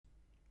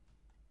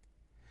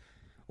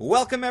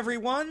Welcome,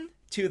 everyone,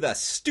 to the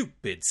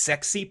Stupid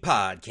Sexy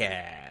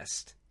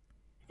Podcast.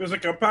 Feels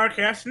like a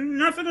podcast,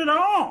 nothing at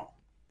all.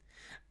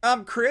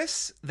 I'm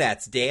Chris,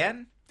 that's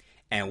Dan,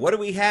 and what do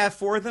we have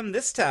for them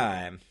this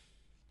time?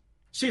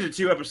 Season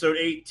 2, Episode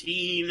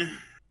 18,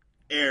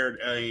 aired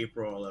on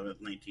April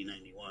 11th,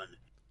 1991.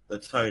 The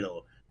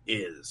title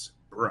is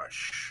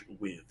Brush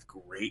with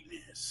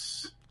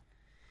Greatness.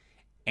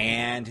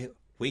 And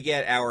we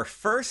get our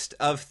first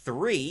of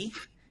 3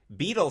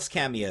 Beatles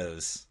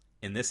cameos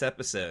in this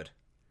episode.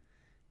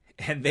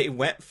 And they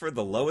went for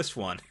the lowest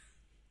one.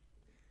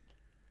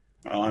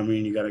 Well, I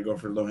mean, you gotta go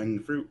for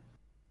low-hanging fruit.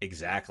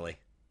 Exactly.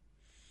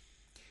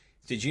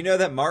 Did you know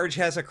that Marge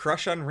has a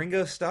crush on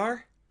Ringo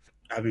Starr?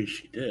 I mean,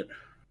 she did.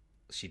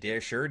 She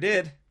sure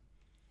did.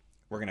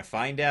 We're going to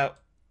find out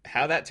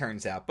how that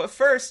turns out. But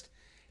first,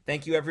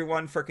 thank you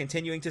everyone for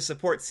continuing to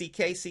support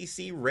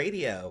CKCC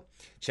Radio.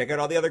 Check out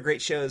all the other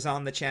great shows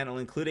on the channel,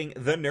 including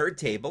The Nerd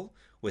Table,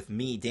 with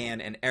me,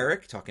 Dan, and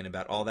Eric, talking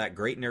about all that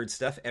great nerd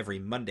stuff every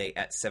Monday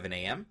at 7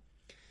 a.m.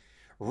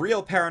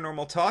 Real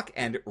Paranormal Talk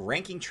and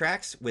Ranking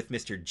Tracks with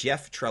Mr.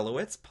 Jeff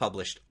Trelowitz,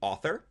 published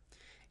author.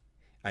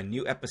 A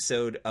new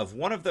episode of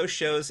one of those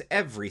shows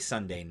every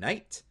Sunday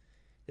night,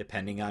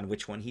 depending on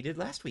which one he did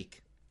last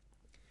week.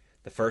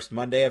 The first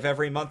Monday of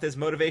every month is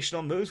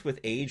Motivational Moves with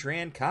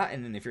Adrian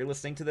Cotton, and if you're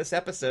listening to this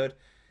episode,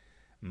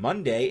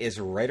 Monday is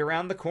right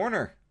around the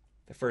corner.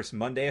 The first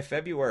Monday of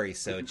February,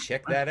 so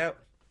check that out.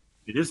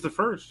 It is the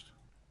first.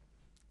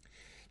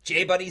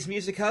 J-Buddy's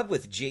Music Hub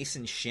with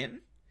Jason Shin,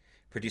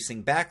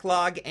 producing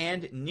backlog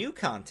and new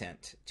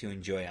content to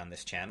enjoy on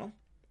this channel.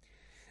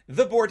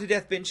 The Bored to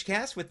Death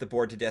Bingecast with the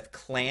Bored to Death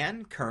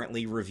Clan,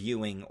 currently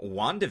reviewing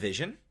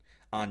WandaVision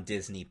on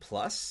Disney+.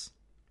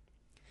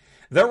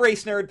 The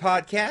Race Nerd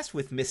Podcast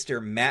with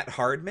Mr. Matt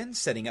Hardman,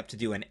 setting up to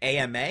do an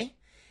AMA,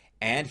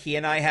 and he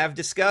and I have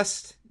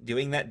discussed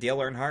doing that Dale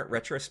Earnhardt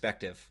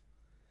retrospective.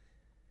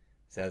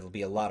 So that'll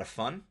be a lot of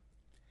fun.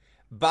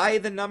 By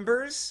the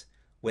Numbers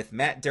with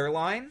Matt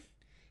Derline.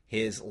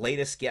 His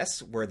latest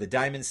guests were the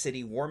Diamond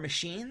City War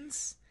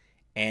Machines,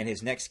 and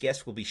his next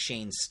guest will be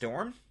Shane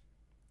Storm.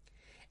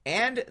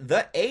 And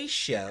The A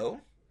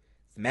Show,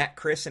 Matt,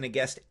 Chris, and a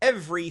guest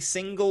every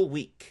single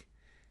week,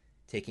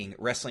 taking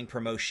wrestling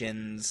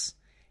promotions,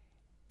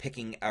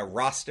 picking a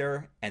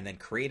roster, and then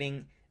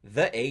creating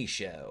The A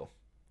Show.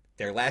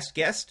 Their last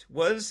guest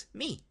was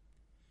me.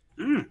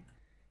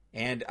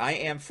 And I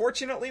am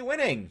fortunately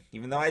winning,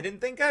 even though I didn't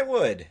think I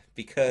would,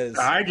 because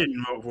I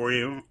didn't vote for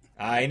you.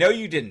 I know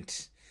you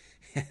didn't.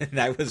 And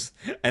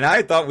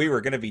I thought we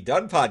were going to be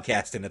done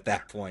podcasting at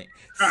that point.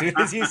 As soon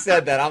as you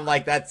said that, I'm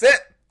like, that's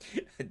it.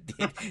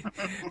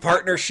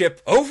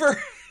 Partnership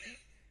over.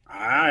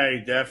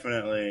 I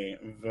definitely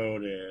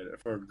voted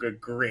for Good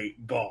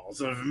Great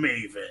Balls of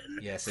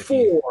Maven. Yes,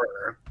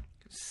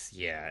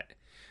 yeah.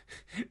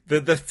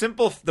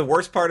 The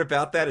worst part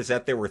about that is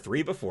that there were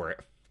 3 before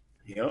it.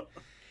 Yep.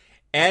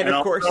 And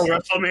of course,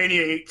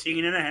 WrestleMania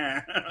 18 and a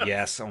half.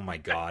 Yes, oh my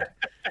God.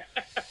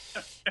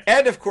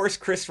 And of course,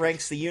 Chris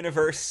Ranks the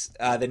Universe,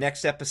 the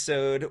next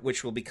episode,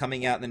 which will be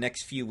coming out in the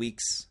next few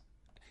weeks.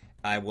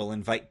 I will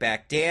invite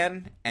back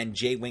Dan and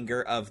Jay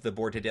Winger of the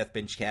Bored to Death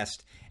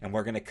Bingecast, and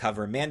we're going to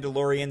cover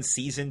Mandalorian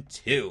Season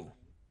 2.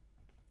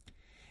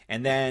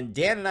 And then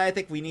Dan and I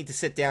think we need to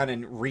sit down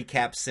and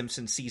recap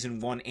Simpsons Season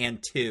 1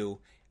 and 2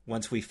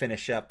 once we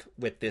finish up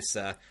with this.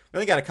 We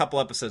only got a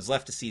couple episodes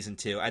left of Season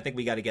 2. I think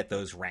we got to get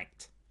those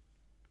ranked.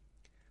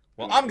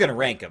 Well, I'm going to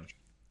rank them.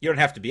 You don't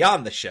have to be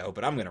on the show,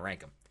 but I'm going to rank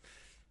them.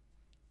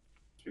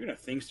 Speaking of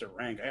things to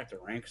rank, I have to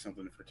rank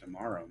something for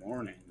tomorrow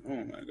morning.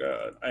 Oh my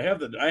God. I have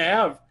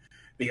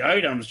the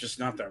items, just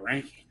not the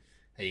ranking.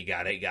 You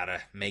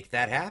gotta make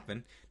that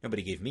happen.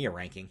 Nobody gave me a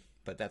ranking,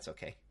 but that's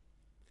okay.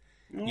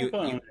 Well, you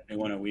only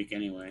one a week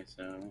anyway,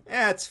 so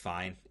it's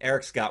fine.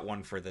 Eric's got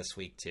one for this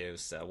week too,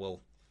 so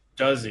we'll.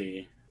 Does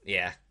he?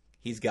 Yeah,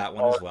 he's got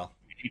one as well.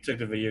 He took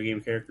the video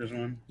game characters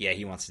one. Yeah,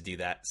 he wants to do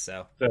that.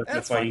 So the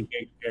fighting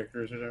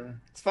characters or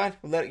whatever. It's fine.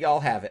 We'll let y'all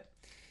have it.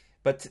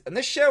 But in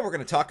this show, we're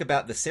going to talk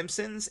about The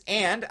Simpsons,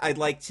 and I'd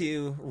like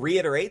to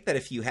reiterate that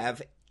if you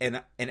have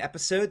an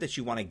episode that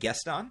you want to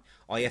guest on,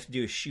 all you have to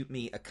do is shoot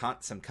me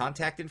some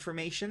contact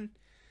information.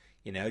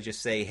 You know,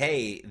 just say,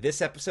 hey,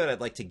 this episode, I'd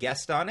like to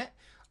guest on it.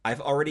 I've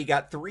already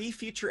got 3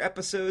 future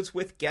episodes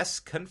with guests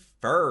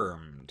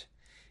confirmed.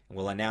 And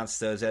we'll announce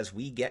those as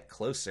we get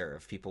closer.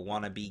 If people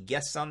want to be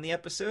guests on the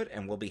episode,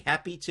 and we'll be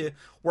happy to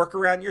work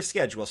around your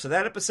schedule. So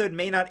that episode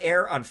may not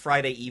air on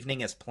Friday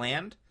evening as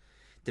planned,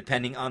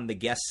 depending on the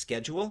guest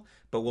schedule,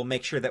 but we'll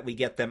make sure that we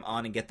get them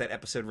on and get that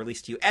episode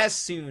released to you as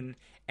soon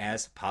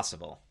as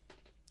possible.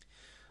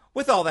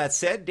 With all that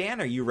said,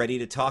 Dan, are you ready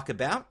to talk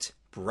about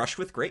Brush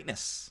with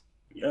Greatness?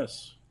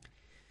 Yes.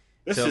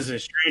 This is a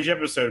strange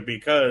episode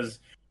because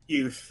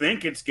you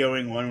think it's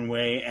going one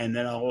way, and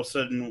then all of a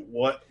sudden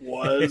what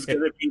was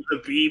going to be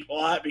the B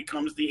plot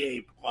becomes the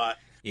A plot.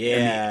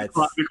 Yeah. And the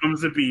plot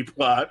becomes the B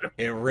plot.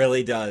 It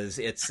really does.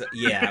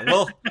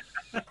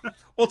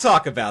 We'll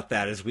talk about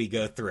that as we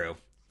go through.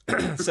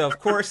 So, of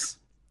course,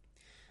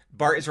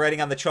 Bart is writing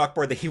on the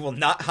chalkboard that he will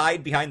not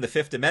hide behind the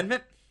Fifth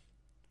Amendment.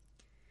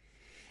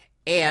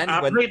 And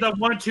I when played the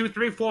 1, 2,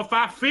 3, 4,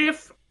 5,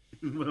 fifth.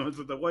 Was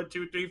it the 1,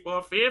 2, 3,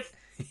 4, fifth?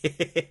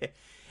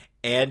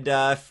 and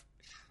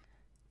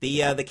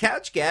the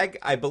couch gag,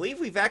 I believe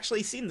we've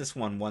actually seen this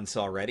one once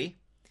already.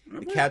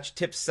 The couch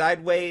tips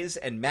sideways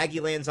and Maggie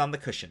lands on the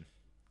cushion.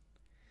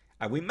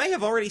 We may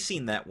have already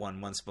seen that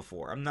one once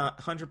before. I'm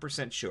not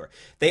 100% sure.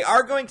 They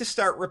are going to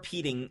start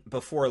repeating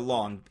before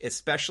long,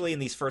 especially in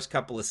these first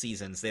couple of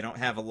seasons. They don't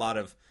have a lot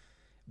of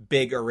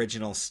big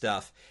original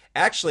stuff.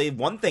 Actually,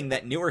 one thing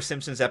that newer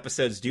Simpsons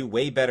episodes do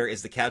way better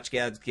is the couch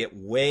gags get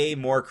way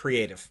more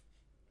creative.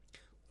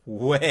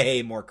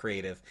 Way more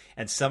creative.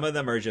 And some of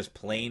them are just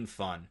plain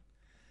fun.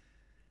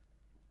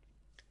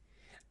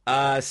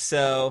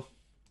 So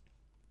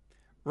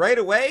right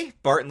away,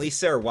 Bart and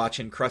Lisa are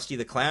watching Krusty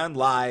the Clown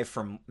live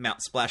from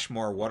Mount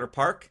Splashmore Water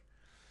Park.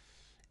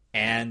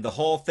 And the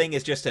whole thing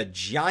is just a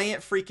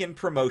giant freaking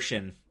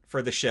promotion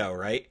for the show,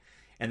 right?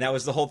 And that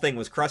was the whole thing,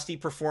 was Krusty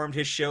performed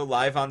his show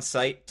live on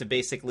site to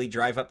basically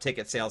drive up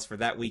ticket sales for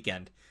that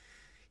weekend.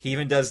 He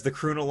even does the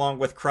croon along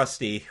with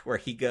Krusty, where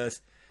he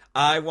goes,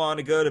 I want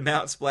to go to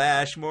Mount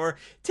Splashmore.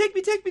 Take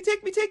me, take me,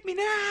 take me, take me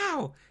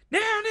now!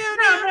 Now, now,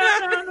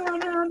 now,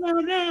 now!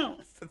 No.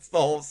 That's the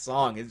whole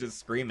song, it's just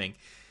screaming.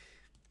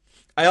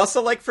 I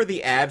also like for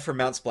the ad for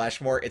Mount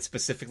Splashmore, it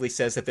specifically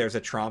says that there's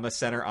a trauma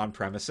center on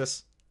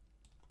premises.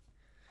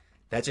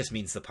 That just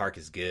means the park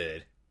is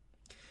good.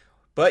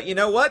 But you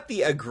know what?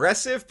 The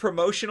aggressive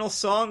promotional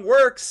song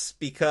works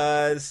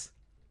because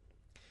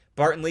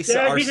Bart and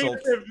Lisa are sold.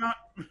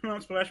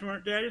 Mount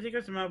Splashmore. Dad, you take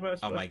us to Mount Splashmore?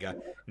 Oh my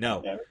god.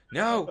 No.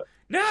 No.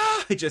 No!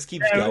 It just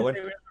keeps going.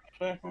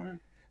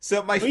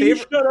 So my Will favorite... you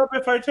shut up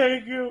if I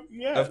take you?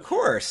 Yeah. Of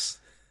course.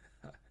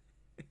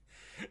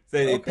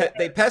 They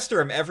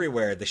pester him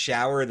everywhere. The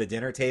shower, the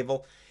dinner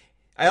table.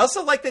 I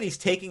also like that he's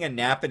taking a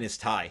nap in his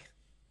tie.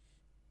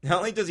 Not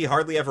only does he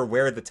hardly ever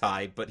wear the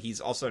tie, but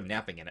he's also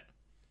napping in it.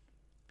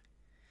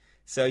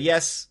 So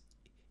yes,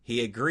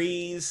 he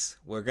agrees.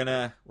 We're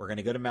gonna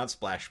go to Mount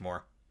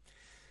Splashmore.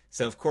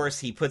 So of course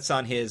he puts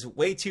on his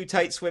way too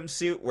tight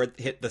swimsuit, where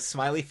hit the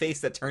smiley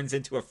face that turns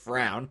into a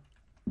frown.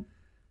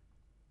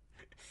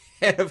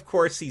 And of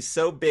course he's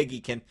so big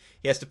he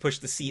has to push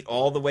the seat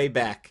all the way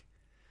back.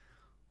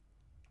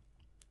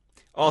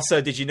 Also,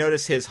 did you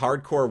notice his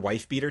hardcore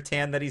wife beater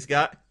tan that he's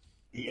got?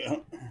 Yeah.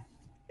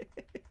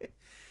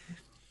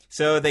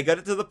 So they go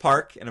to the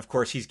park, and of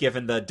course he's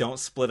given the don't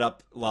split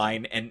up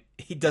line, and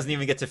he doesn't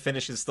even get to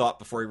finish his thought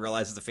before he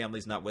realizes the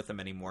family's not with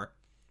him anymore.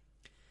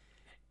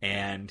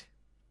 And...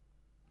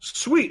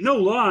 Sweet, no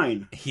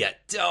line. Yeah,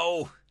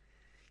 dough.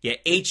 Yeah,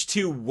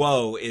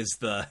 H2-whoa is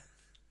the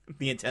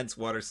intense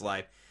water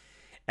slide.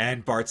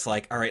 And Bart's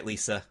like, all right,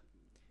 Lisa,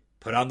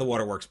 put on the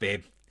waterworks,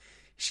 babe.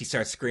 She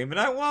starts screaming,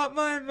 I want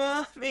my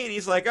mommy. And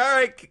he's like, all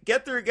right,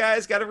 get through,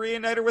 guys. Got to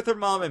reunite her with her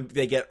mom. And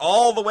they get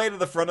all the way to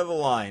the front of the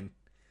line,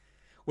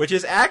 which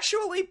is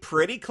actually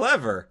pretty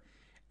clever.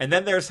 And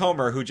then there's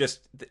Homer, who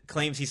just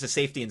claims he's a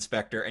safety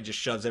inspector and just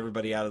shoves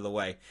everybody out of the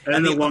way.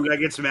 And the one guy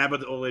gets mad,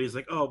 but the old lady's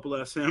like, oh,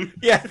 bless him.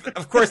 Yeah,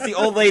 of course the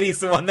old lady's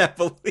the one that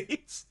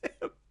believes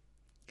him.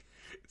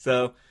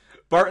 So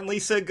Bart and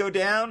Lisa go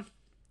down.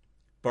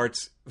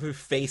 Bart's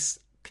face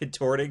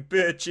contorting,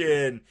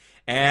 bitchin'.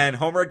 And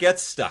Homer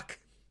gets stuck.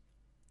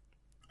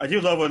 I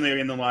do love when they're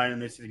in the line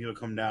and they see the people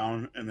come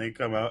down and they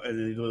come out and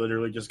they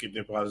literally just get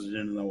deposited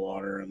in the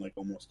water and like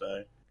almost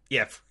die.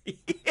 Yeah,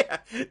 yeah.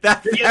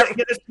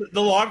 The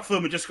log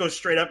flume, it just goes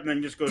straight up and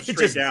then just goes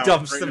straight down. It just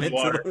dumps them into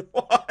the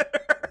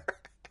water.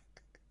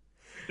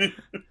 Can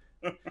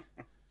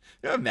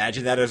you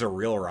imagine that as a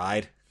real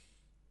ride?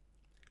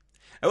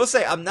 I will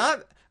say I'm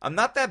not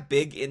that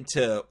big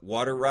into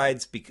water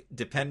rides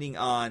depending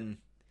on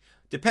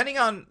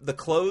the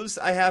clothes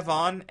I have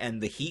on,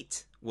 and the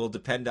heat will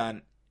depend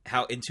on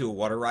how into a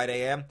water ride I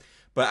am.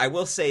 But I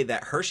will say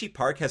that Hershey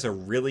Park has a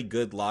really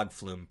good log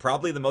flume.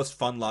 Probably the most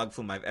fun log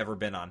flume I've ever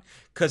been on.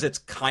 Because it's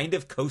kind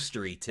of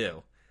coastery,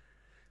 too.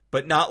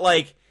 But not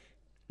like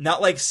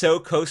so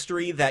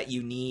coastery that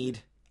you need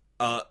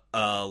a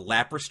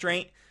lap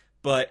restraint.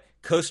 But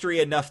coastery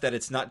enough that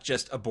it's not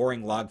just a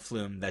boring log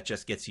flume that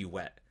just gets you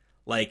wet.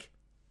 Like,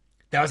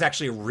 that was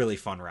actually a really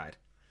fun ride.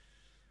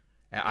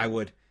 I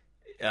would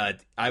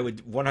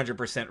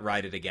 100%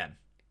 ride it again.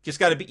 You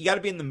got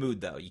to be in the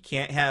mood though. You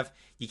can't have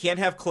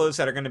clothes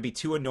that are going to be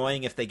too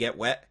annoying if they get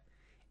wet,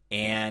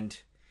 and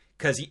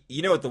because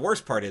you know what the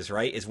worst part is,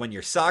 right? Is when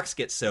your socks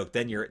get soaked,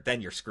 then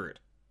you're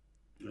screwed.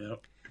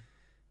 Yep.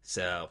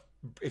 So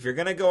if you're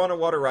going to go on a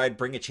water ride,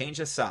 bring a change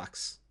of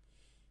socks.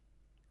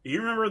 Do you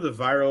remember the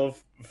viral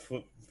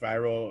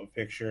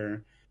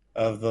picture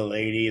of the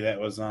lady that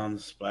was on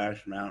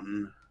Splash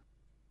Mountain,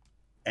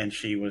 and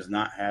she was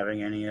not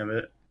having any of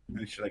it,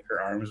 and she like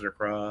her arms are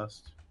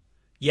crossed?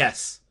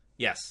 Yes.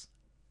 Yes.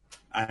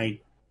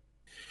 I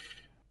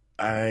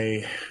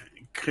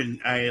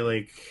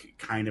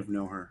kind of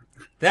know her.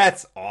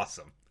 That's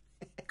awesome.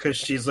 Because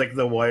she's like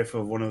the wife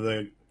of one of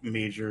the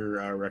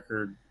major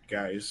record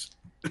guys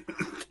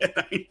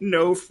that I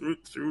know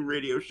through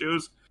radio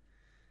shows.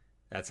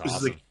 That's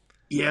awesome. Like,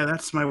 yeah,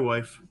 that's my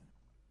wife.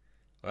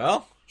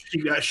 Well,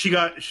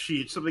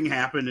 something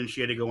happened and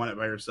she had to go on it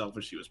by herself,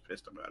 and she was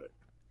pissed about it.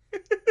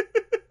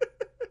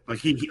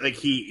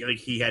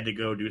 he had to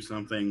go do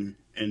something,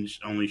 and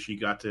only she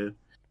got to,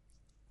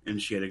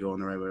 and she had to go on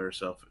the ride by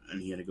herself,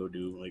 and he had to go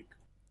do like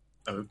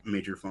a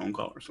major phone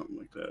call or something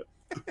like that.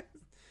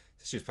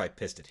 she was probably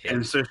pissed at him.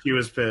 And so she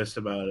was pissed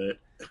about it.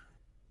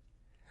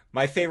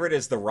 My favorite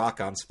is The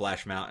Rock on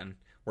Splash Mountain,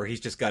 where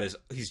he's just got his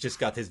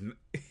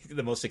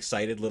the most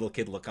excited little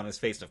kid look on his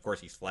face, and of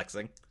course he's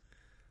flexing.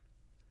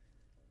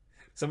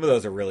 Some of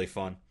those are really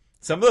fun.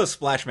 Some of those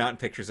Splash Mountain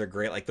pictures are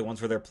great, like the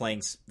ones where they're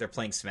playing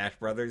Smash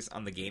Brothers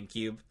on the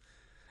GameCube,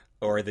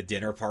 or the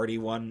dinner party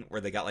one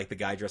where they got like the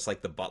guy dressed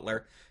like the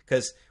butler.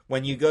 Because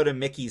when you go to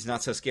Mickey's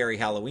Not So Scary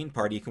Halloween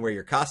Party, you can wear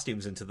your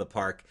costumes into the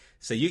park,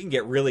 so you can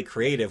get really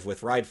creative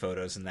with ride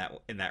photos in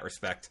that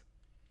respect.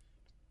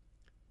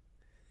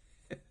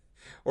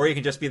 Or you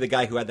can just be the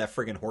guy who had that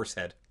friggin' horse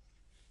head.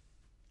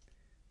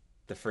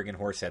 The friggin'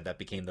 horse head that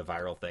became the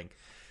viral thing.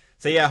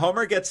 So yeah,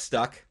 Homer gets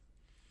stuck,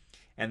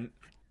 and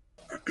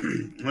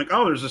I'm like,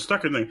 oh, there's a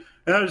stucker thing.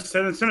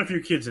 Send a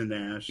few kids in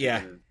there.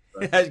 Yeah,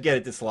 get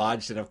it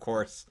dislodged, and of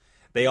course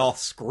they all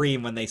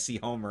scream when they see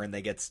Homer and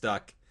they get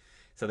stuck.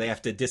 So they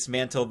have to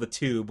dismantle the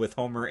tube with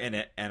Homer in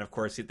it, and of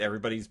course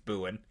everybody's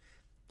booing.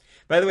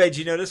 By the way, did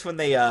you notice when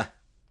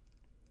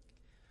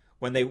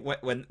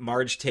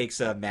Marge takes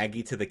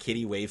Maggie to the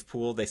kiddie wave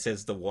pool, they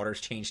says the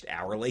water's changed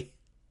hourly?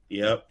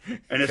 Yep.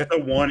 And it's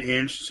the 1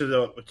 inch to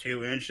the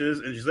 2 inches,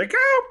 and she's like,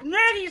 oh,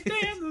 Maggie's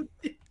dancing.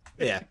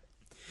 Yeah.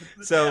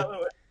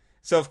 So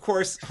of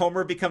course,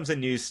 Homer becomes a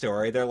news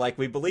story. They're like,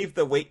 we believe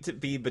the weight to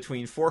be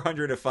between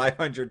 400 to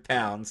 500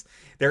 pounds.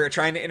 They're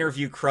trying to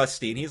interview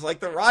Krusty, and he's like,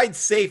 the ride's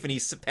safe, and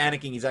he's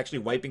panicking. He's actually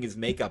wiping his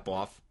makeup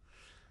off.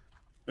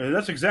 And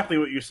that's exactly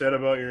what you said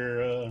about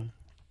your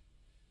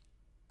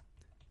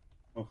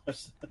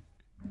product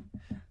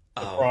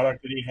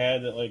that he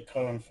had that like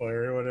caught on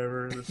fire or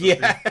whatever.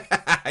 Yeah,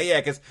 yeah,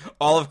 because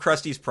all of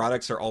Krusty's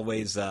products are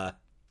always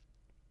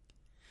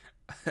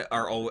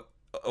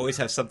always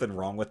have something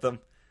wrong with them.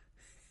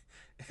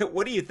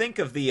 What do you think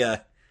of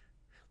the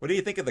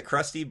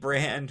Krusty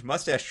brand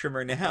mustache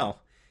trimmer now?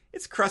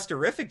 It's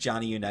crusterific,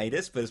 Johnny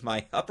Unitas, but is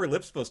my upper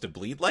lip supposed to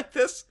bleed like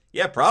this?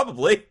 Yeah,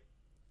 probably.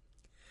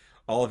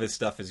 All of his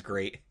stuff is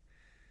great.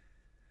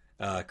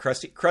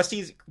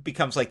 Krusty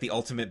becomes like the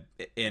ultimate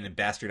in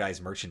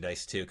bastardized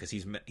merchandise too, because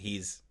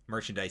he's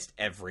merchandised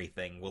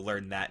everything. We'll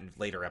learn that in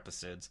later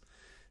episodes.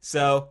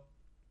 So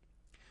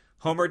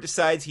Homer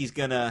decides he's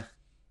gonna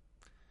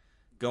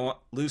go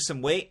lose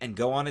some weight and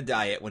go on a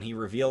diet when he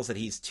reveals that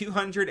he's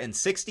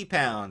 260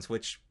 pounds,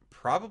 which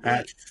probably...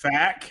 That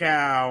fat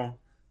cow.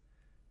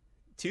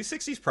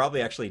 260 is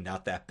probably actually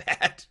not that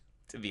bad,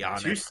 to be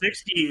honest.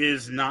 260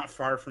 is not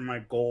far from my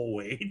goal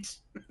weight.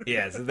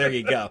 Yeah, so there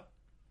you go.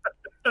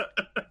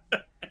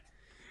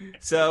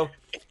 So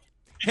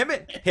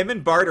him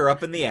and Bart are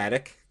up in the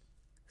attic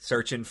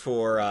searching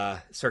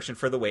for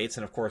the weights,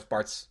 and of course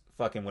Bart's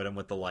fucking with him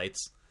with the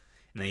lights,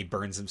 and then he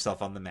burns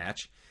himself on the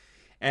match.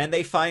 And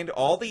they find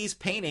all these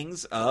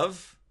paintings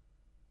of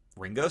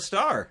Ringo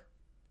Starr.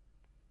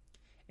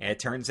 And it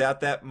turns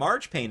out that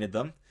Marge painted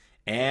them,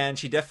 and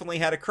she definitely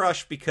had a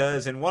crush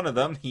because in one of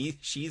them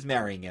she's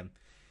marrying him.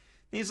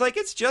 And he's like,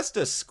 it's just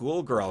a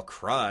schoolgirl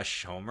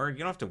crush, Homer. You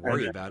don't have to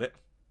worry about it.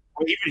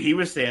 Well, even he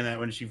was saying that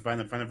when she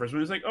found the first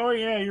one. He's like, oh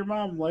yeah, your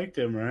mom liked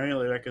him, right?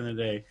 Like back in the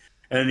day.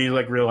 And then he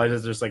like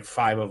realizes there's like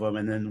 5 of them,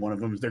 and then one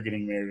of them is they're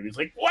getting married. And he's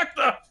like, what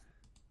the?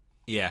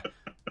 Yeah.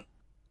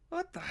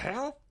 What the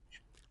hell?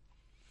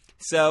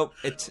 So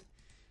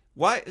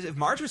why if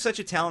Marge was such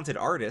a talented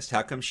artist,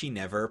 how come she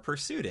never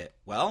pursued it?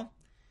 Well,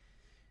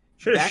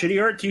 she had a shitty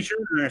art teacher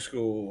in her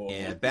school.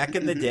 Yeah, back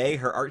in the day,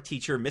 her art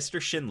teacher, Mr.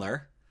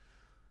 Schindler,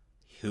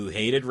 who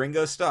hated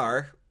Ringo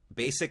Starr,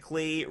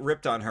 basically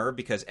ripped on her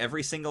because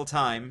every single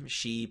time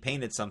she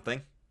painted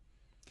something,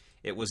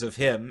 it was of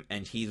him,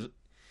 and he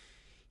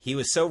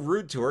was so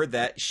rude to her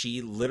that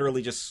she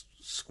literally just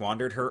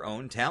squandered her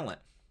own talent.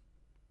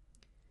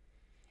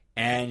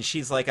 And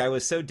she's like, I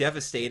was so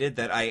devastated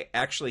that I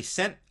actually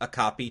sent a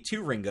copy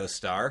to Ringo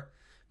Starr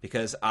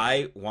because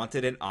I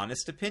wanted an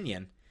honest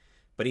opinion.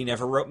 But he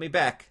never wrote me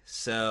back,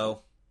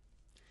 so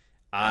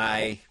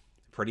I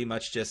pretty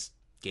much just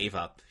gave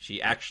up.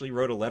 She actually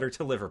wrote a letter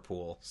to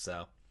Liverpool,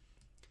 so.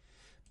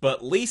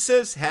 But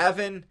Lisa's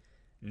having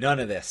none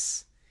of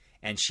this.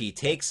 And she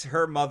takes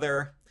her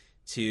mother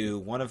to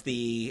one of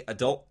the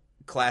adult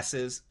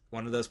classes,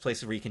 one of those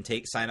places where you can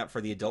sign up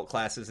for the adult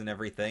classes and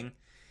everything.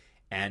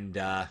 And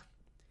at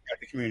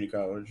the community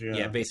college, yeah.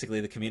 Yeah,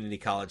 basically the community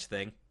college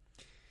thing.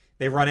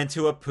 They run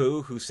into a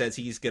Pooh who says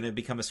he's going to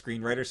become a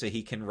screenwriter so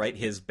he can write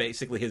his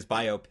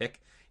biopic,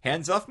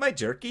 Hands Off My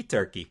Jerky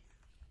Turkey.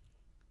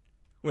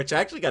 Which I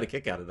actually got a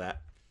kick out of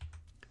that.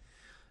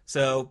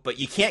 So, but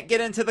you can't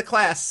get into the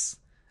class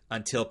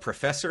until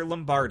Professor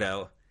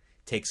Lombardo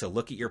takes a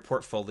look at your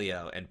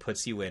portfolio and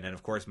puts you in. And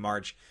of course,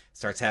 Marge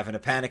starts having a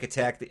panic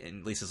attack,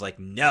 and Lisa's like,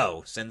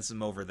 no, sends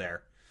him over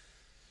there.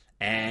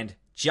 And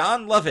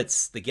John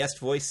Lovitz, the guest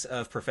voice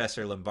of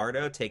Professor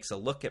Lombardo, takes a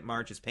look at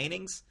Marge's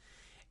paintings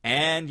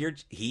And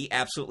he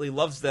absolutely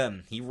loves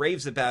them. He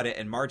raves about it,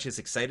 and Marge is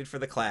excited for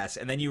the class.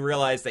 And then you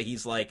realize that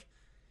he's like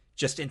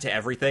just into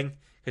everything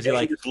because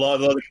he just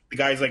love the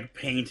guy's like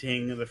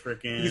painting the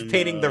freaking. He's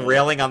painting the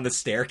railing on the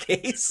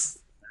staircase.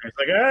 It's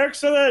like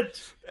excellent.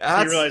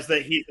 So you realize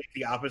that he's like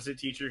the opposite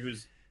teacher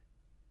who's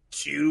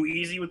too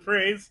easy with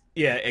praise.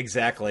 Yeah,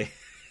 exactly.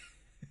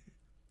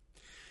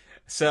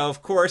 So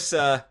of course,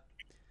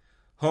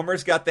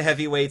 Homer's got the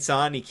heavyweights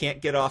on. He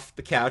can't get off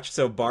the couch,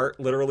 so Bart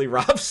literally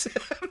robs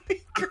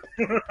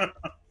him.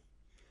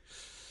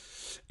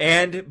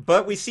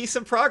 But we see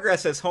some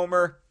progress as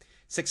Homer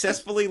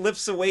successfully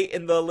lifts a weight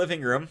in the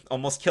living room,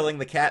 almost killing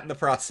the cat in the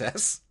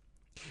process,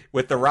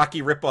 with the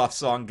Rocky ripoff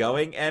song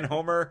going. And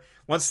Homer,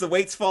 once the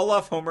weights fall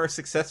off, Homer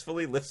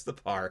successfully lifts the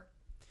bar.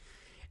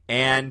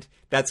 And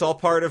that's all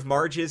part of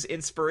Marge's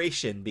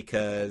inspiration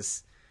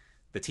because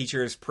the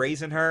teacher is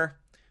praising her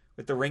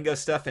with the Ringo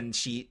stuff, and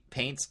she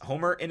paints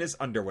Homer in his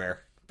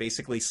underwear,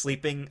 basically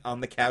sleeping on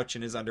the couch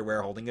in his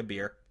underwear holding a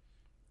beer.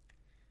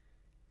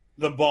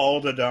 The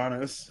bald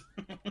Adonis.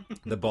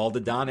 The bald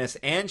Adonis,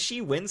 and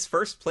she wins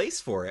first place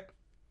for it.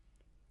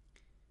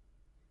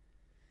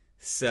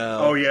 So,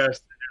 oh yes,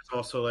 there's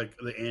also like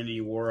the Andy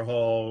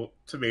Warhol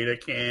tomato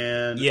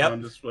can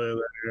on display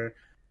there.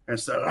 And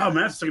so, oh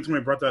man,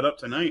 somebody brought that up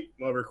tonight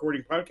while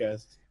recording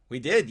podcasts. We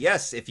did,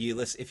 yes. If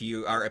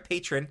you are a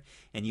patron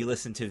and you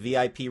listen to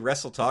VIP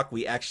Wrestle Talk,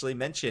 we actually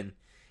mention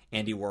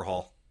Andy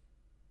Warhol.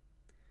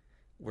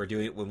 We're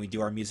doing it when we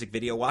do our music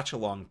video watch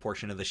along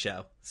portion of the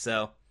show.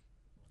 So,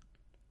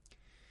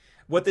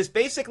 what this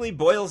basically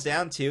boils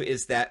down to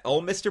is that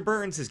old Mr.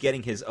 Burns is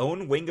getting his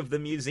own wing of the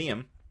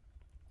museum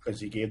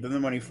because he gave them the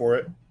money for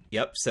it.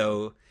 Yep.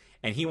 So,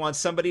 and he wants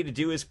somebody to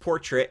do his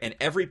portrait, and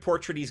every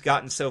portrait he's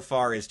gotten so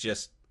far is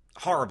just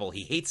horrible.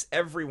 He hates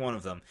every one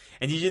of them.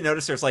 And did you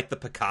notice there's like the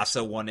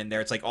Picasso one in there?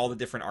 It's like all the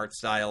different art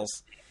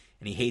styles,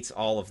 and he hates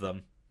all of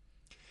them.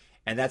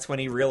 And that's when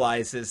he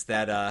realizes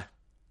that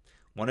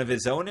one of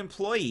his own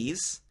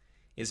employees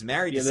is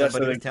married to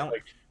somebody with talent.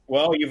 Like,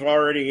 well, you've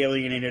already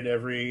alienated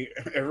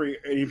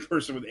any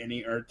person with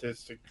any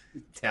artistic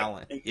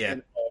talent. Yeah.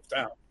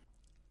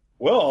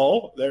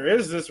 Well, there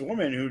is this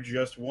woman who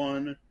just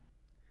won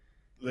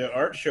the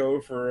art show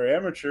for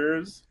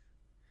amateurs.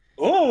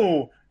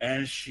 Oh,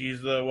 and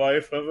she's the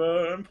wife of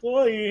an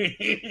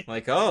employee.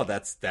 Like, oh,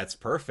 that's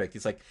perfect.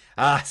 He's like,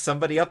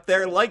 somebody up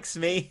there likes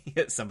me.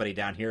 Somebody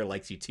down here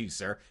likes you too,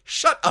 sir.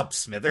 Shut up,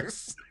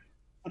 Smithers.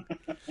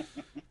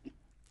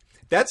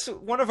 That's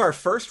one of our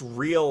first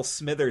real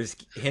Smithers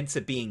hints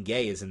at being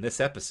gay is in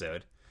this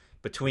episode.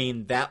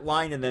 Between that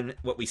line and then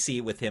what we see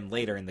with him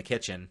later in the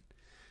kitchen.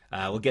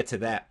 We'll get to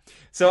that.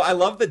 So I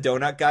love the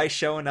donut guy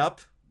showing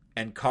up.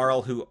 And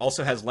Carl, who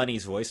also has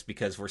Lenny's voice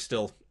because we're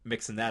still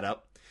mixing that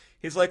up.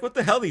 He's like, what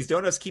the hell? These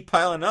donuts keep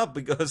piling up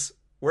because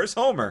where's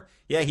Homer?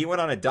 Yeah, he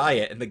went on a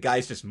diet, and the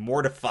guy's just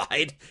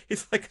mortified.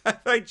 He's like,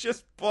 I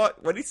just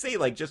bought, what did he say?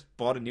 Like, just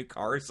bought a new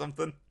car or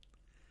something?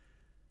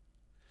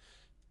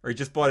 Or he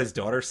just bought his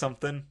daughter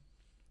something?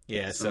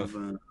 Yeah,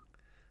 so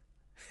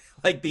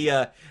like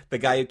the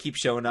guy who keeps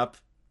showing up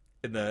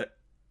in the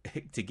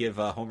to give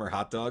Homer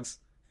hot dogs.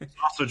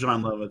 Also,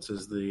 John Lovitz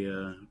is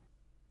the.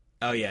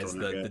 Oh yeah, it's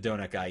the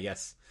donut guy.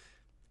 Yes.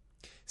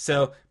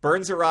 So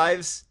Burns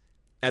arrives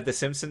at the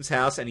Simpsons'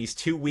 house, and he's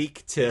too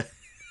weak to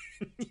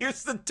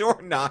use the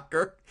door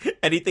knocker,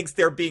 and he thinks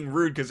they're being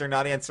rude because they're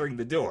not answering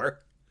the door.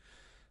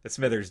 But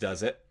Smithers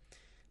does it.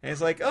 And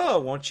he's like, oh,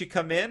 won't you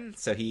come in?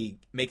 So he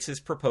makes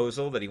his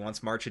proposal that he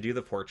wants Marge to do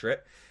the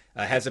portrait.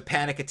 Has a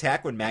panic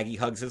attack when Maggie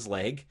hugs his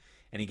leg,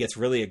 and he gets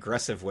really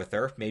aggressive with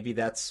her. Maybe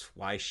that's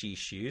why she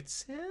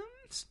shoots him?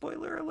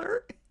 Spoiler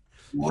alert.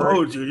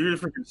 Whoa, dude, you're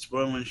freaking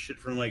spoiling shit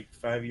from like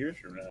 5 years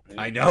from now. Man.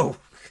 I know.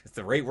 At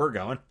the rate we're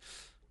going.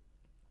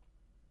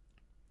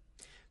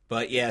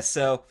 But yeah,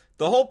 so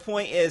the whole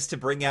point is to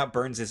bring out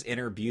Burns'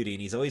 inner beauty,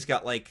 and he's always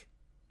got like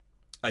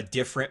a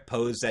different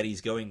pose that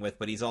he's going with,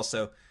 but he's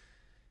also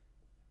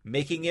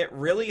making it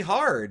really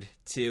hard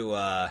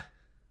to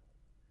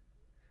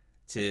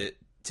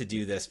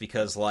do this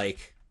because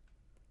like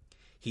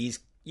he's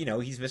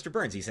Mr.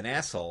 Burns, he's an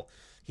asshole.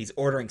 He's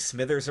ordering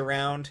Smithers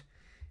around.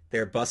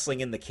 They're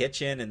bustling in the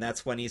kitchen, and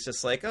that's when he's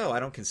just like, oh, I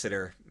don't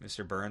consider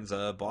Mr. Burns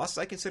a boss.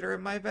 I consider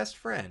him my best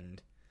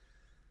friend.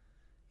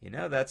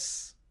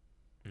 That's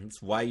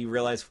why you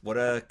realize what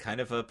a kind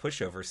of a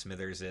pushover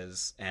Smithers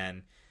is.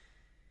 And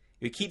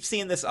we keep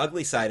seeing this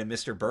ugly side of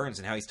Mr. Burns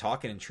and how he's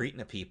talking and treating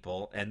the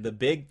people. And the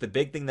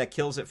big thing that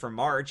kills it for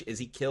Marge is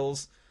he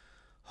kills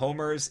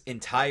Homer's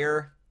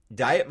entire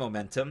diet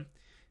momentum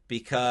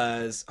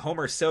because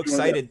Homer's so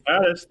excited. The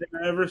fattest thing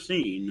I've ever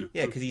seen.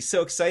 Yeah, because he's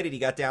so excited he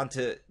got down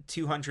to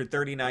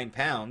 239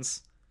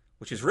 pounds,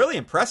 which is really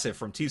impressive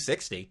from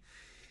 260.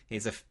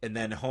 And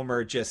then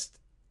Homer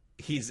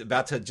he's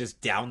about to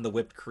just down the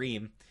whipped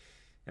cream.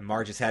 And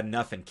Marge has had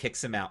enough and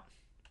kicks him out.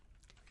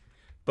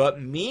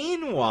 But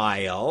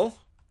meanwhile,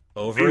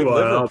 in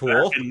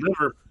Liverpool,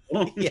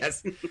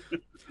 yes,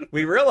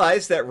 we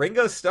realize that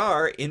Ringo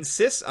Starr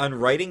insists on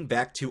writing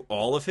back to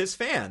all of his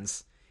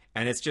fans.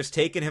 And it's just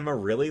taken him a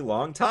really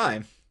long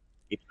time.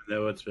 Even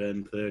though it's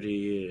been 30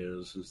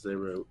 years since they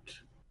wrote.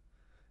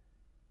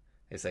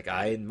 It's like,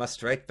 I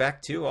must write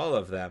back to all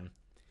of them.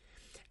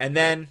 And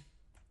then,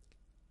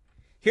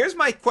 here's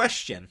my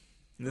question.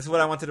 And this is what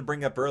I wanted to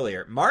bring up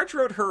earlier. Marge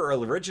wrote her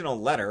original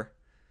letter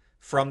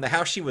from the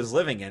house she was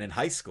living in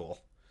high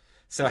school.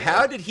 So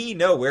how did he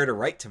know where to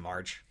write to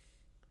Marge?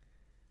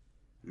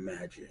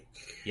 Magic.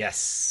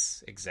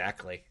 Yes,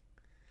 exactly.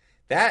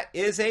 That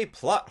is a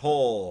plot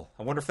hole.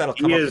 I wonder if that'll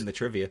come up in the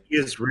trivia. He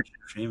is rich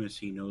and famous.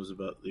 He knows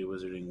about the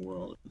wizarding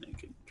world.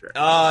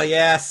 Oh,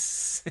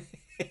 yes.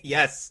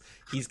 Yes.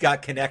 He's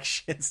got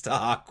connections to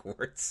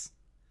Hogwarts.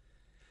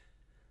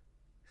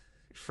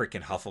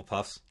 Freaking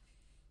Hufflepuffs.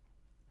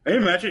 I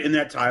imagine in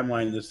that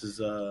timeline, this is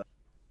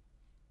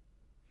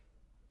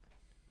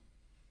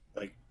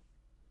like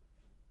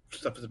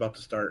stuff is about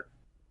to start.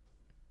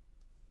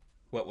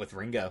 What, with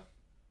Ringo?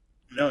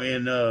 No,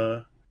 in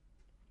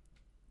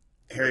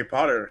Harry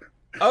Potter.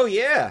 Oh,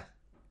 yeah.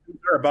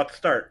 They're about to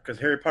start because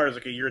Harry Potter's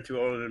like a year or two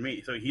older than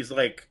me, so he's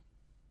like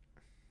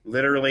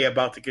literally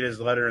about to get his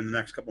letter in the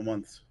next couple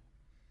months.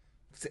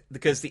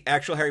 Because the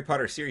actual Harry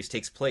Potter series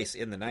takes place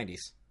in the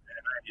 90s.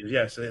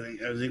 Yes, I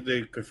think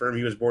they confirmed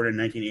he was born in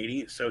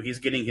 1980, so he's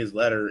getting his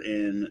letter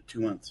in 2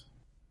 months.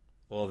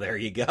 Well, there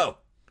you go.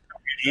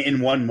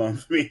 In 1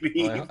 month, maybe.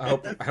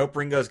 Well, I hope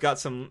Ringo's got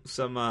some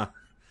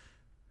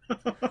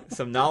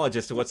knowledge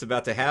as to what's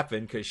about to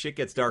happen, because shit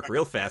gets dark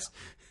real fast.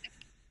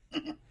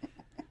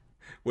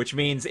 Which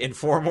means in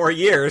 4 more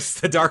years,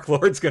 the Dark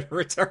Lord's going to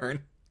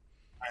return.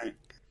 Right.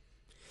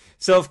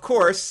 So, of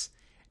course,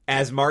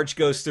 as Marge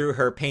goes through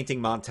her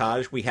painting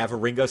montage, we have a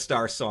Ringo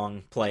Starr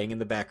song playing in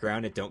the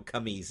background. It Don't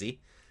Come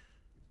Easy.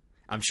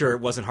 I'm sure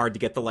it wasn't hard to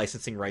get the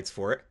licensing rights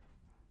for it.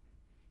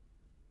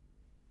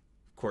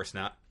 Of course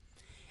not.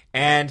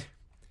 And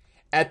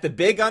at the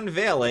big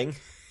unveiling,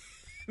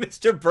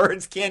 Mr.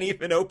 Burns can't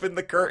even open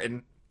the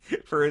curtain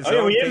for his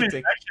own we haven't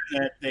painting.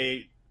 mentioned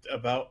that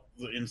about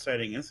the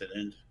inciting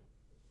incident.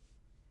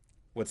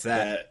 What's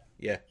that?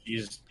 Yeah,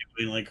 she's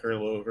doing like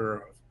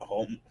her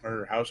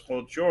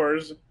household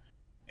chores,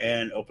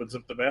 and opens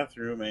up the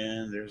bathroom,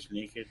 and there's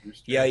naked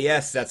Mr. Yeah,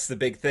 yes, that's the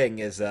big thing.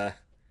 Is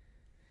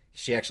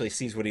she actually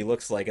sees what he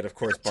looks like, and of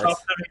course Bart's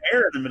tuft of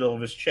hair in the middle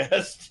of his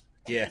chest.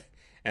 Yeah,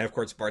 and of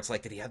course Bart's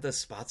like, did he have those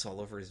spots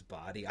all over his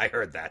body? I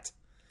heard that.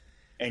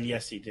 And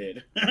yes, he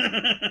did.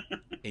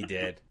 He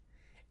did.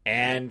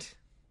 And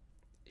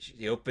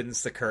she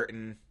opens the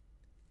curtain,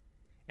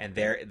 and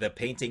there the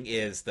painting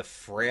is the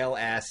frail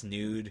ass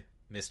nude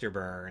Mr.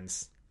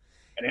 Burns.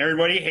 And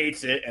everybody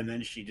hates it, and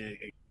then she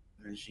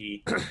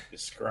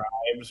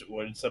describes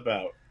what it's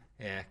about.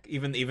 Yeah,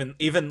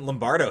 even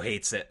Lombardo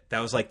hates it.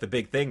 That was like the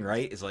big thing,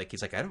 right? He's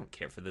like, I don't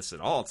care for this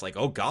at all. It's like,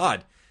 oh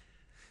God,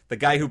 the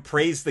guy who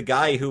praised the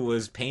guy who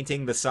was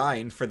painting the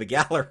sign for the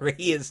gallery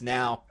is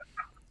now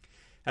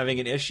having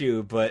an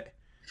issue. But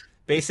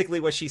basically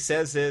what she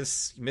says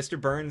is Mr.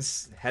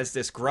 Burns has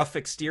this gruff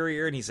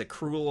exterior and he's a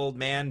cruel old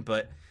man,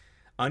 but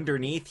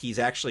underneath he's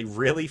actually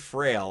really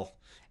frail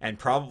and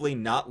probably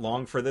not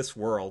long for this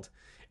world.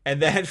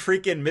 And then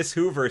freaking Miss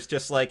Hoover's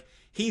just like,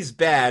 he's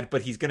bad,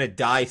 but he's gonna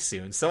die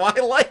soon, so I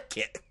like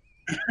it.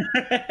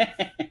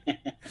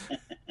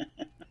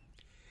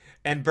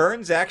 And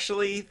Burns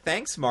actually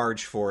thanks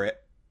Marge for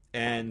it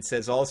and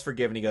says all's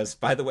forgiven. He goes,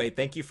 by the way,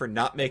 thank you for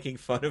not making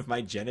fun of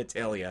my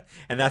genitalia.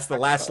 And that's the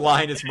last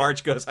line as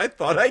Marge goes, I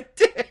thought I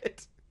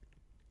did.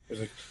 He's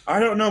like, I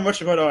don't know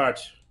much about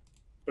art,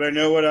 but I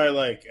know what I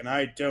like, and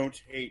I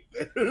don't hate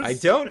this. I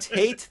don't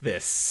hate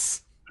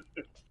this.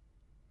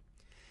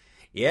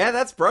 Yeah,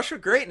 that's Brush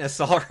with Greatness,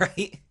 all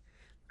right.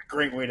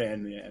 Great way to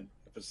end the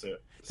episode.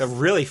 It's a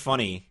really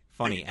funny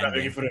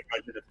ending.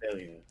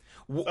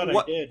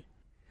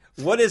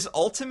 What is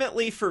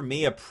ultimately for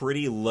me a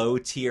pretty low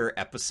tier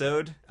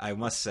episode, I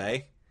must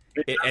say.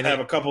 It have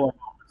a couple of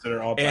moments that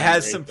are all. It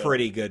has some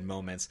pretty good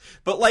moments,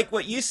 but like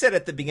what you said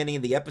at the beginning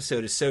of the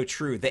episode is so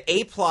true. The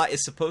A plot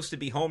is supposed to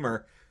be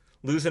Homer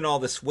losing all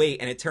this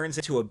weight, and it turns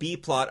into a B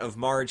plot of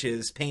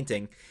Marge's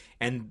painting,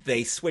 and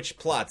they switch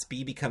plots.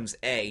 B becomes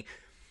A.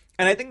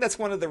 And I think that's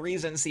one of the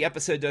reasons the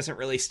episode doesn't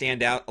really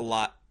stand out a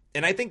lot.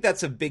 And I think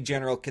that's a big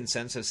general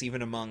consensus,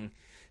 even among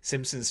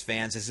Simpsons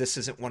fans, is this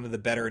isn't one of the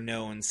better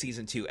known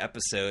season 2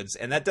 episodes.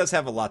 And that does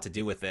have a lot to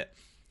do with it.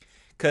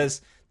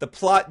 Because the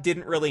plot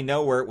didn't really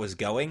know where it was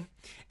going.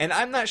 And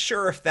I'm not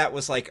sure if that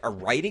was like a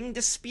writing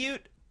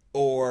dispute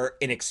or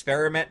an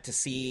experiment to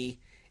see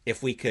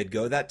if we could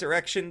go that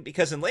direction.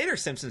 Because in later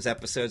Simpsons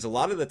episodes, a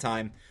lot of the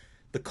time,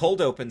 the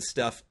cold open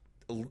stuff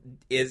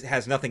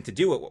has nothing to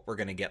do with what we're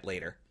going to get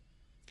later.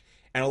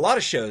 And a lot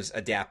of shows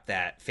adapt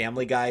that.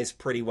 Family Guy's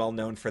pretty well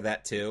known for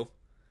that too.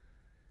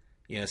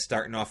 You know,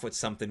 starting off with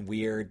something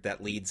weird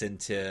that leads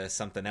into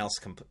something else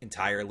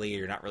entirely.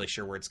 You're not really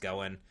sure where it's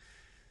going.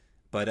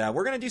 But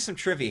we're going to do some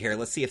trivia here.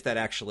 Let's see if that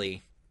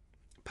actually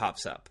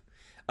pops up.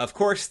 Of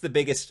course, the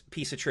biggest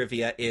piece of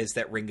trivia is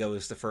that Ringo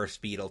is the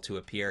first Beatle to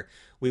appear.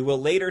 We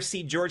will later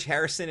see George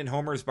Harrison in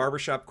Homer's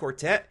Barbershop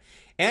Quartet.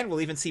 And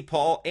we'll even see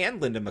Paul and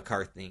Linda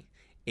McCartney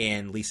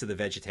in Lisa the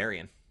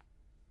Vegetarian.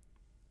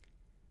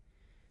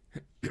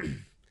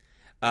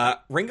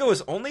 Ringo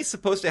was only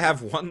supposed to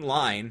have one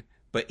line,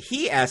 but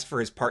he asked for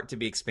his part to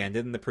be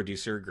expanded, and the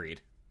producer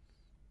agreed.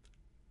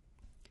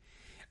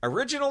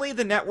 Originally,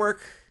 the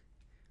network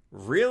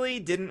really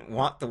didn't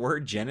want the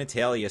word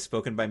genitalia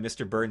spoken by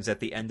Mr. Burns at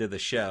the end of the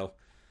show,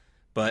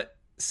 but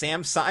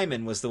Sam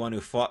Simon was the one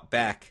who fought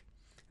back,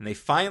 and they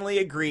finally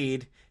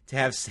agreed to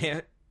have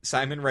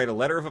Simon write a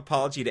letter of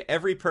apology to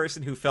every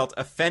person who felt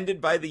offended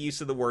by the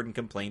use of the word and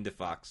complained to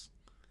Fox.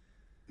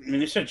 I mean,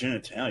 they said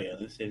genitalia.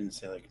 They didn't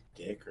say, like,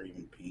 dick or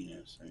even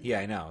penis. Yeah,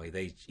 I know.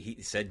 He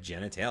said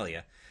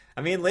genitalia.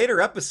 I mean,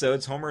 later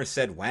episodes, Homer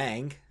said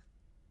wang.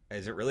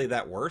 Is it really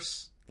that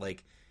worse?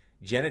 Like,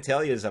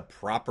 genitalia is a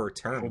proper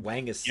term.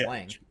 Wang is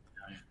slang.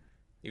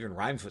 Even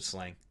rhymes with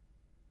slang.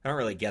 I don't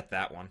really get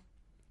that one.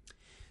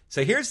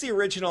 So here's the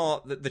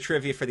original, the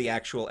trivia for the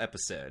actual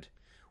episode.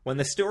 When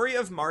the story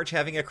of Marge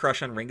having a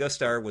crush on Ringo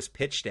Starr was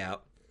pitched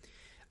out,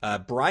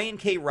 Brian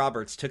K.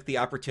 Roberts took the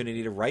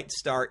opportunity to write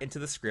Starr into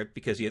the script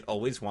because he had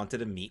always wanted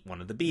to meet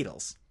one of the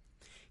Beatles.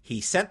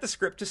 He sent the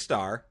script to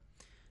Starr,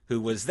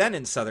 who was then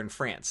in southern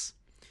France.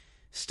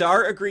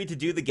 Starr agreed to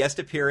do the guest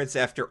appearance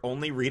after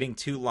only reading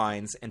 2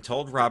 lines and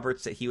told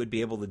Roberts that he would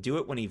be able to do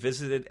it when he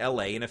visited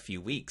L.A. in a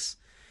few weeks.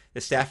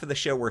 The staff of the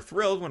show were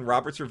thrilled when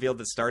Roberts revealed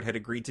that Starr had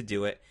agreed to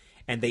do it,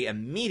 and they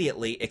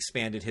immediately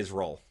expanded his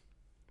role.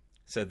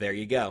 So there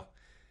you go.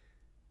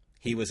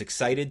 He was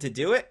excited to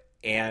do it,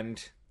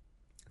 and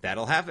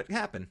that'll have it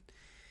happen.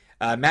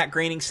 Matt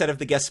Groening said of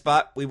the guest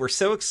spot, "We were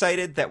so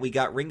excited that we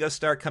got Ringo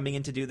Starr coming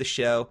in to do the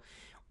show,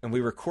 and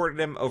we recorded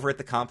him over at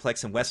the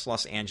complex in West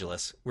Los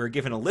Angeles. We were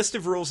given a list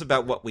of rules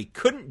about what we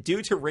couldn't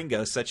do to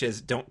Ringo, such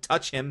as don't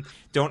touch him,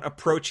 don't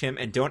approach him,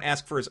 and don't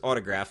ask for his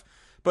autograph.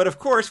 But of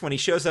course, when he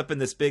shows up in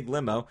this big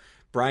limo,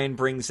 Brian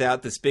brings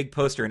out this big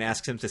poster and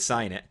asks him to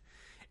sign it.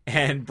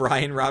 And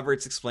Brian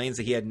Roberts explains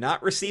that he had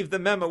not received the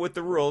memo with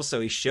the rules, so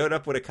he showed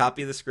up with a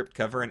copy of the script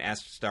cover and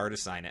asked Starr to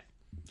sign it."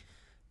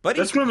 But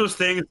that's one of those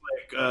things,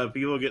 like,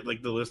 people get,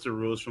 like, the list of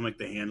rules from, like,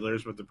 the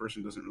handlers, but the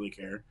person doesn't really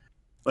care.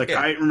 Like, yeah.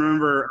 I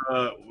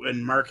remember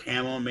when Mark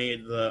Hamill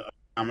made the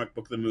comic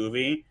book, the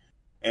movie,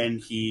 and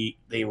he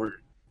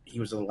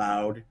was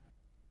allowed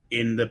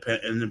in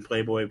the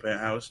Playboy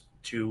penthouse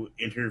to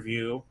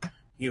interview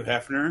Hugh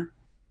Hefner,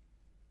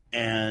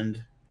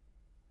 and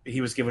he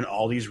was given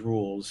all these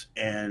rules,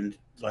 and,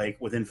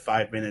 like, within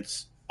 5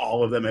 minutes,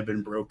 all of them had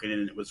been broken,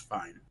 and it was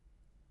fine.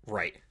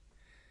 Right.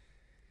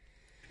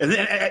 And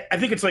then I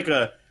think it's like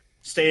a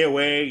stay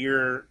away,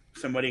 you're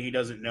somebody he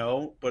doesn't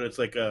know, but it's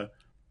like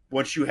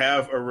once you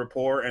have a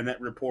rapport, and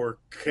that rapport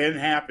can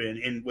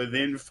happen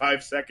within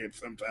 5 seconds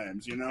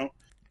sometimes, you know?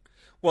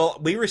 Well,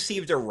 we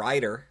received a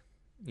rider.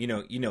 You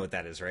know what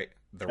that is, right?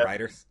 The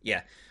rider?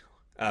 Yeah.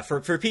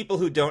 For people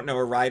who don't know,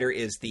 a rider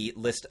is the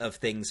list of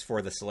things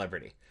for the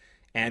celebrity.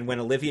 And when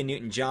Olivia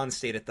Newton-John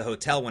stayed at the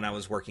hotel when I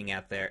was working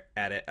at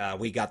it,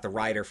 we got the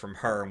rider from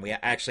her, and we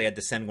actually had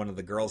to send one of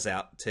the girls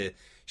out to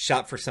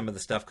shop for some of the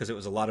stuff because it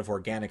was a lot of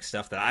organic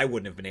stuff that I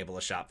wouldn't have been able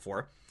to shop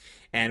for.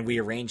 And we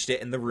arranged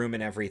it in the room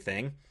and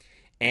everything.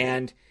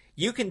 And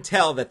you can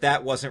tell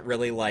that wasn't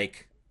really,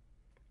 like,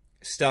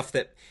 stuff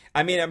that...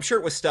 I mean, I'm sure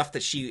it was stuff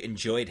that she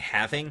enjoyed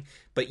having,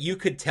 but you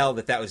could tell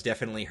that was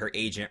definitely her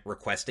agent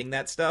requesting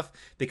that stuff,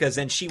 because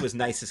then she was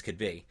nice as could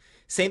be.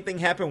 Same thing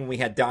happened when we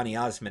had Donny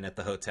Osmond at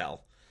the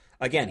hotel.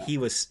 Again, he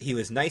was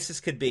nice as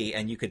could be,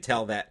 and you could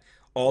tell that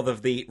all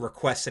of the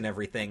requests and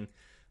everything,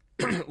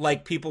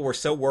 like, people were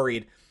so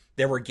worried.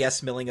 There were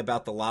guests milling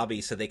about the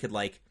lobby so they could,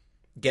 like,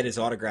 get his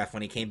autograph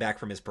when he came back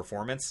from his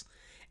performance.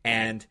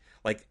 And,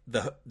 like,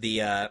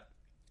 the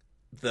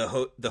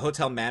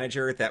hotel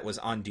manager that was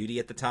on duty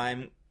at the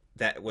time,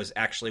 that was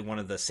actually one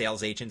of the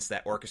sales agents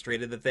that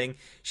orchestrated the thing,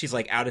 she's,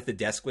 like, out at the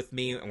desk with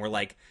me, and we're,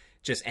 like,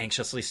 just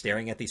anxiously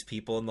staring at these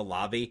people in the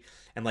lobby,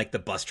 and, like, the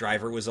bus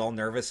driver was all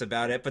nervous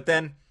about it. But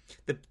then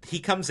he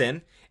comes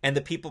in, and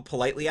the people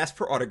politely ask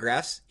for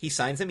autographs. He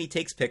signs them, he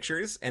takes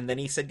pictures, and then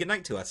he said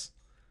goodnight to us.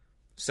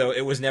 So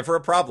it was never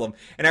a problem.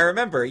 And I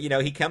remember,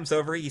 he comes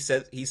over, he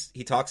says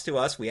he talks to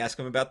us, we ask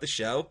him about the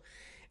show,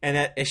 and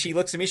as she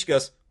looks at me, she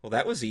goes, "Well,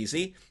 that was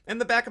easy." In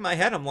the back of my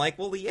head, I'm like,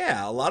 well,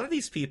 yeah, a lot of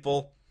these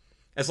people,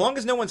 as long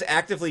as no one's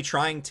actively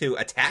trying to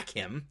attack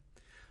him,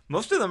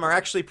 most of them are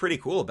actually pretty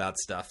cool about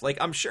stuff. Like,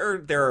 I'm sure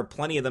there are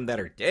plenty of them that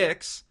are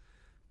dicks,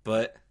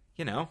 but,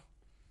 a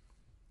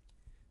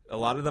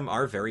lot of them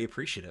are very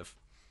appreciative.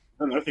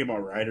 Another thing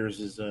about writers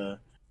is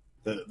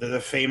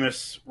the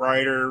famous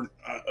writer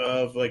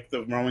of, like,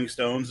 the Rolling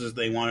Stones is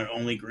they wanted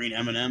only green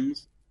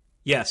M&Ms.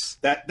 Yes.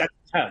 That's a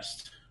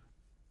test.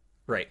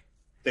 Right.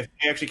 They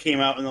actually came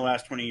out in the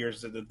last 20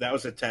 years that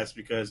was a test,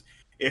 because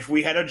if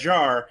we had a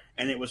jar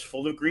and it was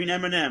full of green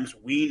M&Ms,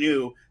 we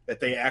knew that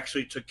they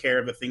actually took care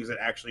of the things that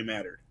actually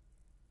mattered.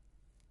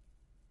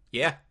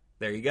 Yeah,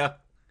 there you go.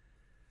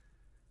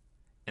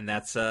 And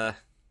that's yeah,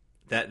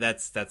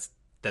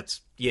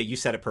 you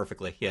said it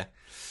perfectly. Yeah.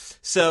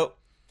 So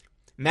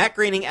Matt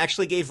Groening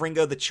actually gave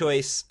Ringo the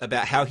choice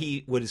about how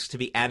he was to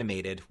be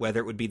animated,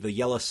 whether it would be the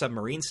Yellow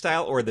Submarine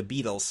style or the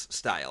Beatles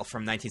style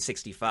from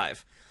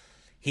 1965.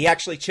 He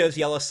actually chose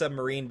Yellow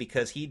Submarine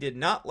because he did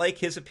not like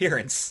his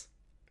appearance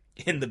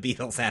in the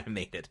Beatles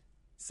animated.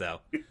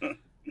 So,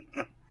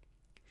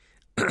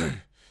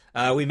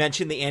 we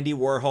mentioned the Andy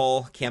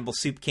Warhol Campbell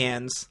soup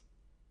cans.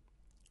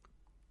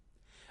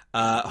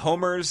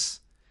 Homer's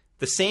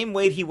the same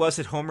weight he was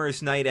at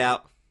Homer's Night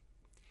Out,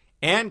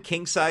 and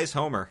king-size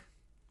Homer.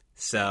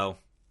 So,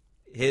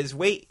 his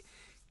weight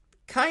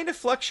kind of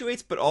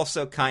fluctuates, but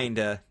also kind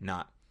of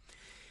not.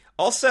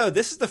 Also,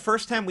 this is the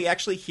first time we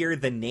actually hear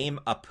the name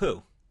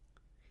Apu.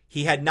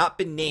 He had not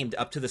been named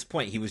up to this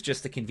point. He was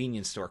just the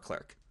convenience store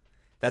clerk.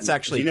 That's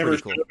actually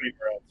pretty cool.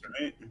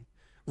 Right?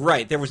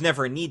 Right. There was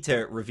never a need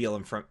to reveal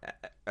him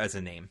as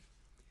a name.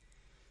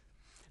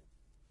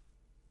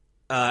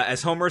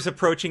 As Homer's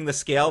approaching the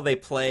scale, they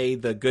play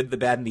the good, the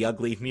bad, and the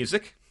ugly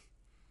music.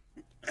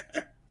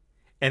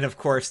 And, of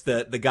course,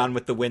 the Gone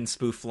with the Wind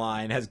spoof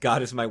line, "As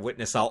God is my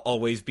witness, I'll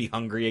always be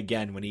hungry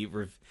again," when he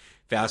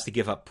vows to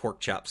give up pork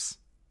chops.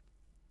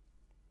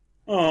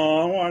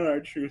 Oh, why did I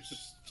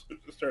choose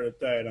to start a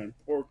diet on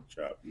pork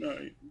chop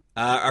night?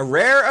 A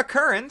rare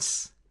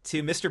occurrence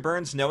to Mr.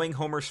 Burns knowing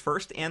Homer's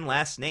first and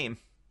last name.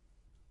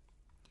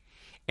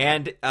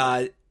 And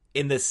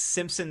in the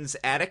Simpsons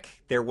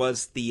attic, there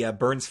was the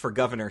Burns for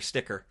Governor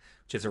sticker,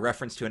 which is a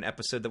reference to an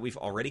episode that we've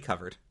already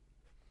covered.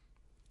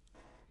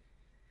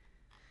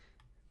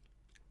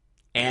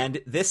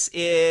 And this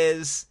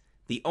is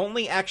the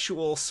only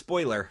actual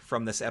spoiler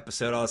from this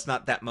episode. Oh, it's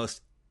not that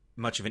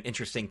much of an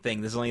interesting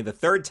thing. This is only the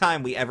third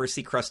time we ever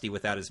see Krusty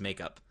without his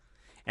makeup.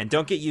 And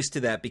don't get used to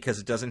that, because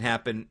it doesn't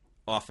happen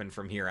often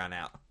from here on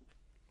out.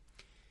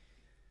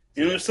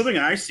 You know, there's something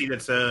I see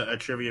that's a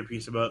trivia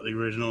piece about the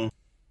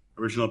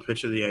original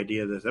pitch of the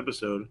idea of this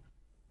episode,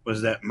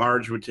 was that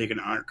Marge would take an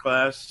art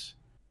class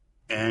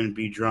and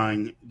be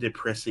drawing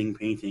depressing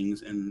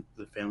paintings, and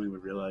the family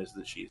would realize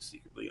that she's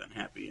secretly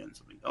unhappy and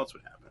something else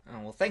would happen. Oh,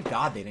 well, thank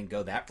God they didn't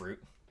go that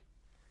route,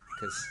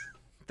 because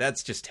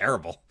that's just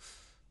terrible.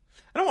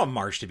 I don't want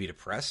Marge to be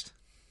depressed.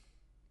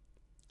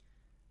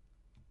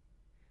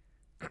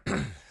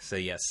 So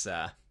yes,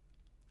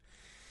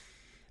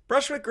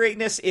 Brush with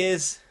Greatness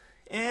is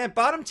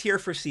bottom tier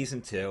for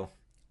season 2.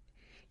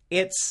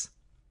 It's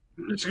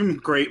some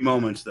great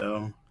moments,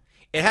 though.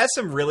 It has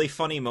some really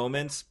funny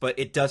moments, but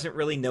it doesn't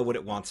really know what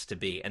it wants to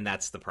be, and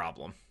that's the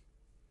problem.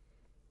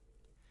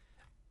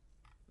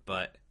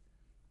 But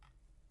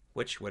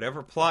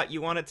whatever plot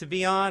you want it to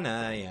be on,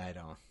 I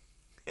don't.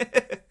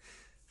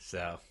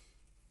 So,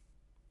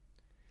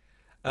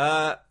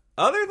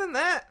 other than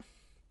that,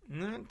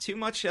 not too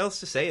much else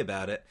to say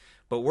about it.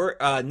 But we're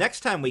next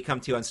time we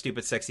come to you on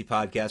Stupid Sexy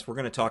Podcast, we're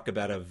going to talk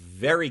about a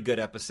very good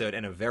episode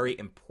and a very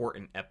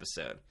important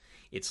episode.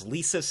 It's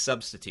Lisa's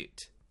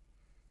Substitute,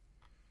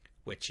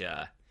 which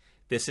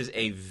this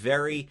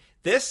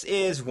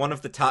is one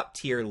of the top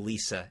tier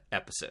Lisa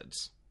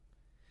episodes.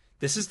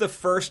 This is the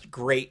first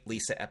great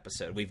Lisa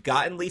episode. We've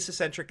gotten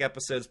Lisa-centric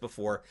episodes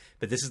before,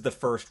 but this is the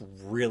first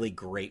really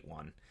great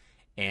one.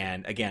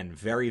 And again,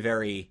 very,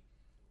 very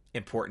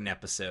important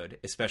episode,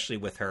 especially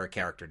with her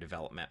character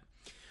development.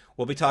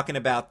 We'll be talking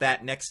about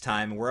that next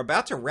time. We're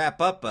about to wrap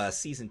up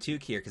season 2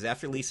 here, because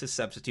after Lisa's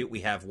Substitute,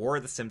 we have War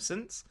of the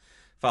Simpsons,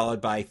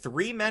 followed by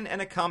 3 Men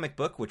and a Comic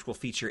Book, which will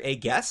feature a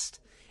guest,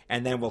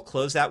 and then we'll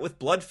close out with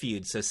Blood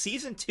Feud. So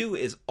season 2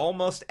 is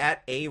almost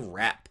at a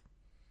wrap.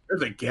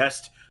 There's a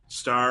guest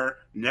star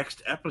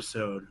next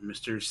episode,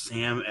 Mr.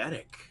 Sam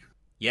Ettick.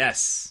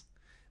 Yes.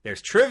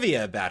 There's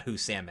trivia about who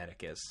Sam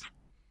Ettick is.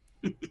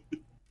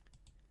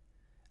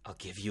 I'll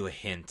give you a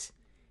hint.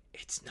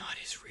 It's not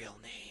his real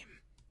name.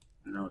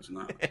 No, it's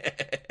not.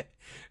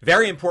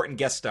 Very important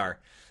guest star.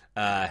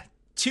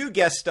 2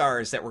 guest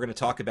stars that we're going to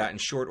talk about in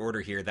short order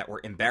here that were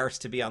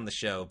embarrassed to be on the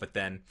show, but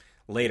then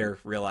later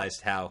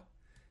realized how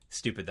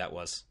stupid that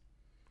was.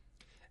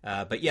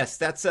 But yes,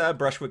 that's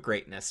Brush with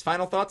Greatness.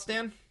 Final thoughts,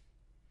 Dan?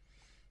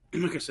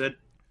 Like I said,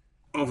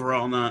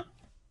 overall not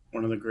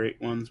one of the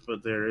great ones,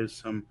 but there is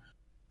some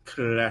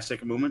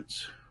classic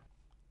moments.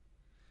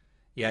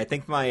 Yeah, I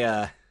think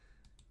I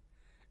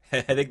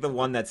think the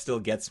one that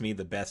still gets me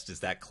the best is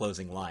that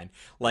closing line.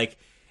 Like,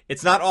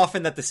 it's not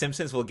often that The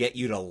Simpsons will get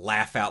you to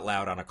laugh out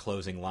loud on a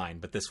closing line,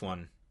 but this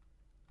one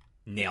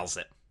nails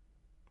it.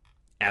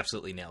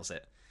 Absolutely nails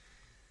it.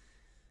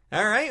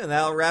 All right, well,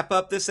 that'll wrap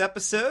up this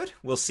episode.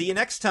 We'll see you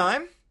next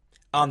time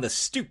on the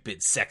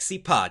Stupid Sexy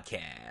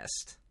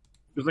Podcast.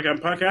 Feels like I'm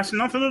podcasting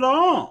nothing at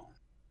all.